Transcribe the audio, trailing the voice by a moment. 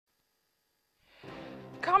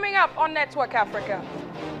Coming up on Network Africa.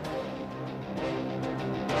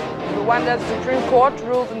 Rwanda's Supreme Court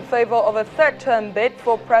rules in favor of a third-term bid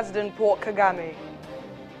for President Paul Kagame.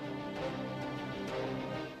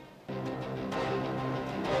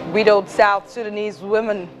 Widowed South Sudanese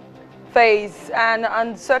women face an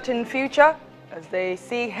uncertain future as they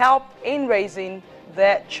seek help in raising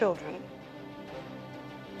their children.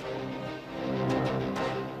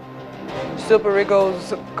 Super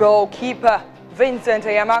Eagles goalkeeper Vincent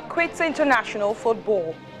Ayama quits international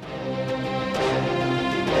football.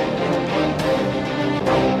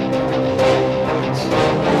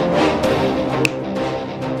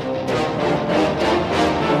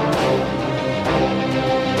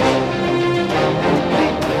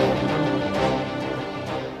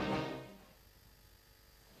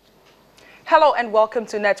 Hello and welcome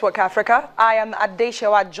to Network Africa. I am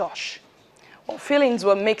Adeshawa Josh. Well, feelings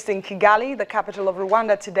were mixed in Kigali, the capital of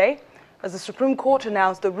Rwanda, today, as the Supreme Court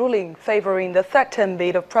announced the ruling favoring the third-term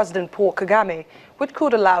bid of President Paul Kagame, which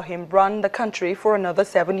could allow him run the country for another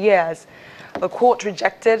 7 years. The court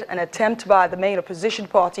rejected an attempt by the main opposition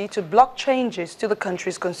party to block changes to the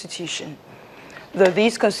country's constitution. Though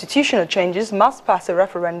these constitutional changes must pass a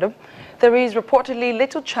referendum, there is reportedly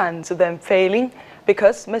little chance of them failing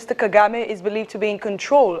because Mr. Kagame is believed to be in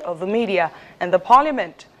control of the media and the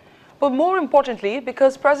parliament. But more importantly,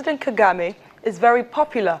 because President Kagame is very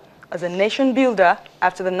popular as a nation builder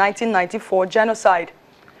after the 1994 genocide.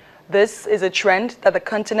 This is a trend that the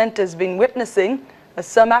continent has been witnessing as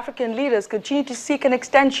some African leaders continue to seek an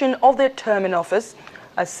extension of their term in office,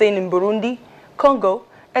 as seen in Burundi, Congo,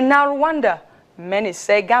 and now Rwanda. Many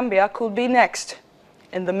say Gambia could be next.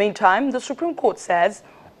 In the meantime, the Supreme Court says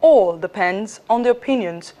all depends on the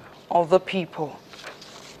opinions of the people.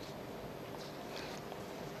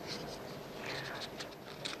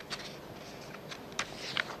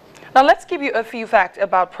 Now let's give you a few facts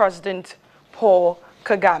about President Paul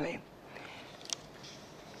Kagame.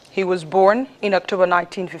 He was born in October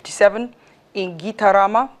 1957 in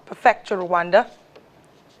Gitarama, Prefecture, Rwanda.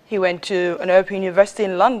 He went to an Open University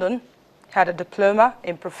in London, had a diploma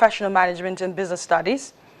in professional management and business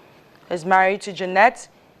studies. He is married to Jeanette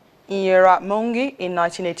Nyiramongi in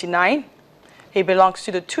 1989. He belongs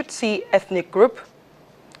to the Tutsi ethnic group.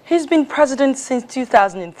 He's been president since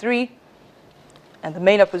 2003. And the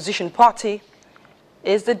main opposition party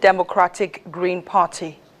is the Democratic Green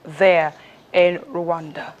Party there in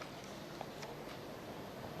Rwanda.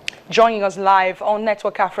 Joining us live on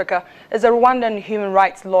Network Africa is a Rwandan human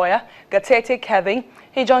rights lawyer, Gatete Kevin.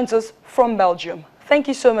 He joins us from Belgium. Thank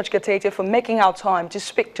you so much, Gatete, for making our time to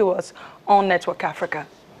speak to us on Network Africa.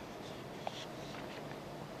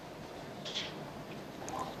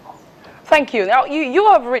 Thank you. Now, you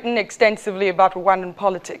have written extensively about Rwandan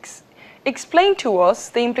politics. Explain to us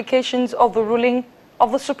the implications of the ruling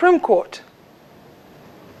of the Supreme Court.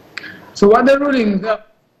 So what the ruling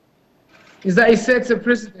is that it sets a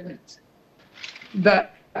precedent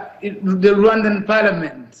that the Rwandan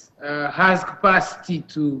parliament has capacity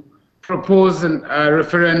to propose a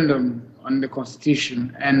referendum on the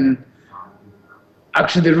constitution, and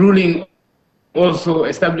actually the ruling also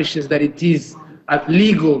establishes that it is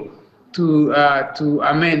legal to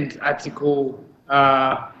amend Article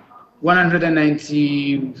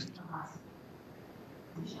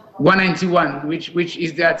 191, which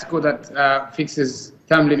is the article that fixes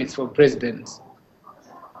term limits for presidents.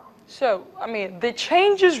 So, I mean, the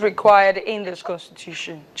changes required in this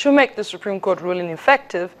constitution to make the Supreme Court ruling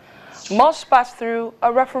effective must pass through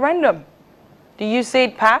a referendum. Do you see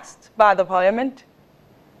it passed by the parliament?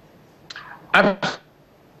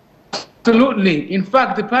 Absolutely. In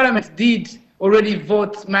fact, the parliament did already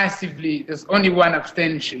vote massively. There's only one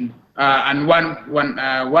abstention. And one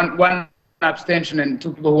abstention and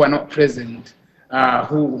two people who were not present,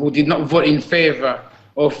 who did not vote in favor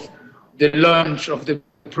of the launch of the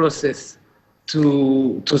process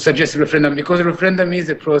to suggest a referendum, because a referendum is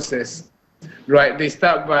a process, right? They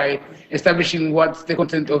start by establishing what the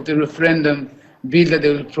content of the referendum bill that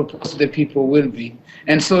they will propose to the people will be.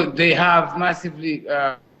 And so they have massively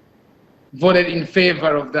voted in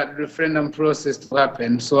favor of that referendum process to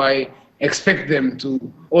happen. So I expect them to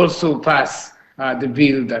also pass the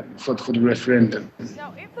bill for the referendum.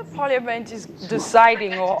 Now, if the parliament is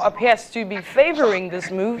deciding or appears to be favoring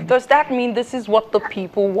this move, does that mean this is what the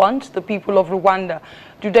people want, the people of Rwanda?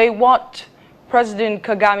 Do they want President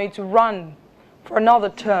Kagame to run for another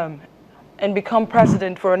term and become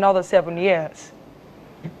president for another 7 years?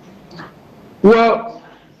 Well,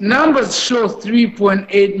 numbers show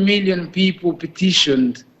 3.8 million people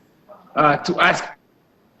petitioned to ask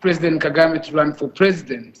President Kagame to run for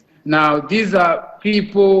president. Now, these are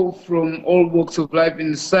people from all walks of life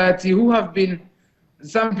in society who have been,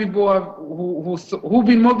 some people have, who've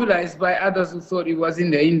been mobilized by others who thought it was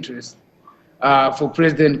in their interest for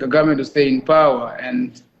President Kagame to stay in power.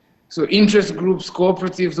 And so interest groups,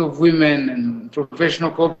 cooperatives of women and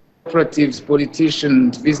professional cooperatives,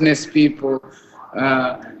 politicians, business people,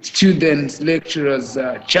 students, lecturers,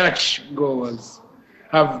 church goers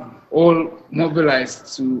have all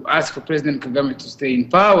mobilized to ask for President Kagame to stay in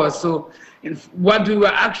power. So what we were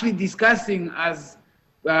actually discussing as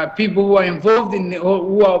people who are involved in,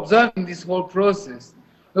 who are observing this whole process,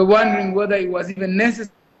 we're wondering whether it was even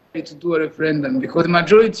necessary to do a referendum, because the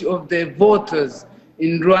majority of the voters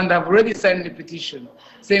in Rwanda have already signed a petition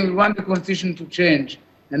saying we want the constitution to change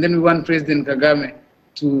and then we want President Kagame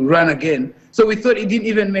to run again. So we thought it didn't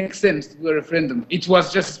even make sense to do a referendum. It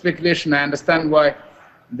was just speculation. I understand why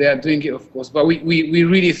they are doing it, of course, but we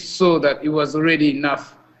really saw that it was already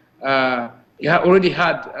enough. It already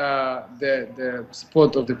had the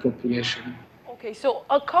support of the population. Okay, so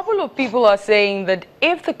a couple of people are saying that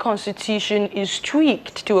if the constitution is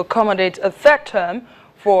tweaked to accommodate a third term,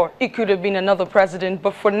 for it could have been another president,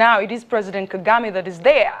 but for now it is President Kagame that is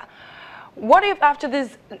there. What if after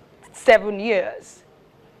these 7 years,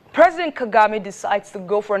 President Kagame decides to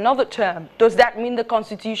go for another term? Does that mean the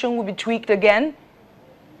constitution will be tweaked again?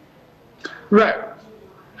 Right.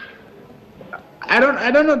 I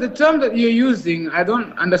don't know the term that you're using. I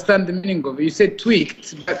don't understand the meaning of it. You said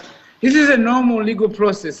tweaked, but this is a normal legal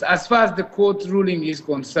process as far as the court ruling is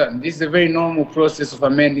concerned. This is a very normal process of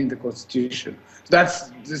amending the constitution.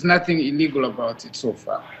 There's nothing illegal about it so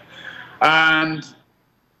far. And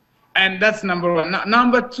that's number one.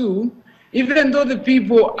 Number two, even though the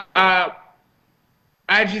people are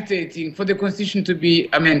agitating for the constitution to be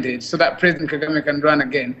amended so that President Kagame can run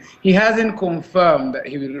again, he hasn't confirmed that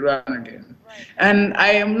he will run again. Right. And I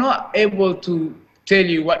am not able to tell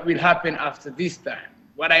you what will happen after this time.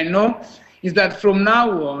 What I know is that from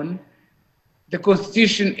now on, the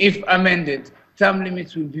constitution, if amended, term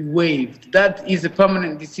limits will be waived. That is a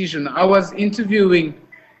permanent decision. I was interviewing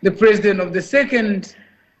the president of the second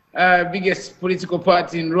biggest political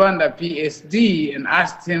party in Rwanda, PSD, and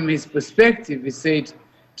asked him his perspective. He said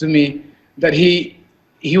to me that he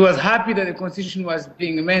was happy that the constitution was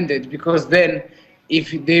being amended, because then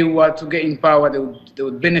if they were to get in power, they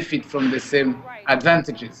would benefit from the same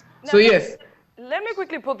advantages. Now, so yes. Let me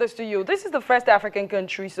quickly put this to you. This is the first African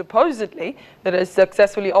country, supposedly, that has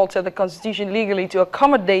successfully altered the constitution legally to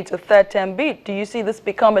accommodate a third term bid. Do you see this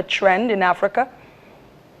become a trend in Africa?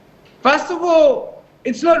 First of all,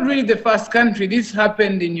 it's not really the first country. This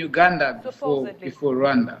happened in Uganda before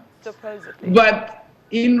Rwanda. Supposedly. But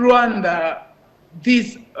in Rwanda,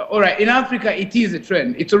 all right, in Africa, it is a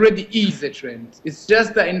trend. It already is a trend. It's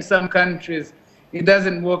just that in some countries, it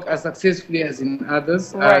doesn't work as successfully as in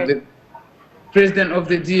others. Right. The president of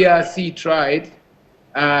the DRC tried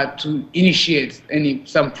to initiate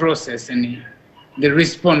some process, and the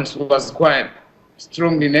response was quite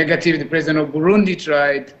strongly negative. The president of Burundi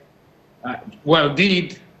tried,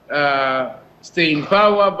 did stay in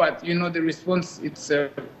power, but you know the response, it's a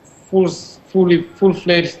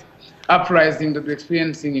full-fledged uprising that we're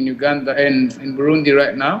experiencing in Uganda and in Burundi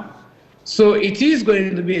right now. So it is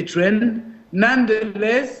going to be a trend,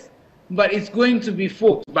 nonetheless, but it's going to be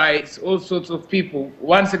fought by all sorts of people.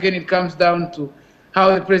 Once again, it comes down to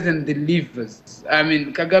how the president delivers. I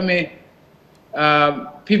mean, Kagame,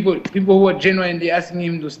 people who are genuinely asking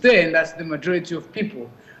him to stay, and that's the majority of people,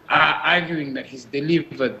 are arguing that he's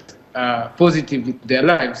delivered positively to their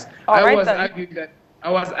lives. I was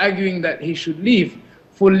arguing that he should leave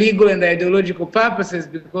for legal and ideological purposes,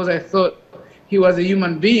 because I thought he was a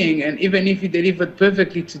human being, and even if he delivered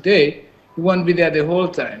perfectly today, he won't be there the whole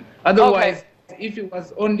time. Otherwise, if it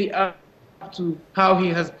was only up to how he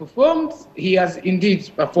has performed, he has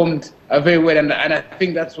indeed performed very well, and I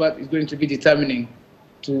think that's what is going to be determining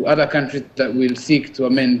to other countries that will seek to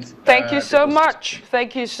amend. Thank you so much.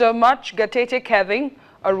 Thank you so much, Gatete Kevin,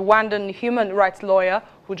 a Rwandan human rights lawyer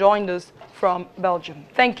who joined us from Belgium.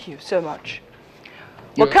 Thank you so much.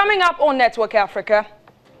 Well, coming up on Network Africa,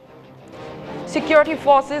 security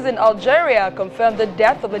forces in Algeria confirmed the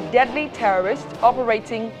death of a deadly terrorist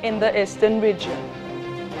operating in the eastern region.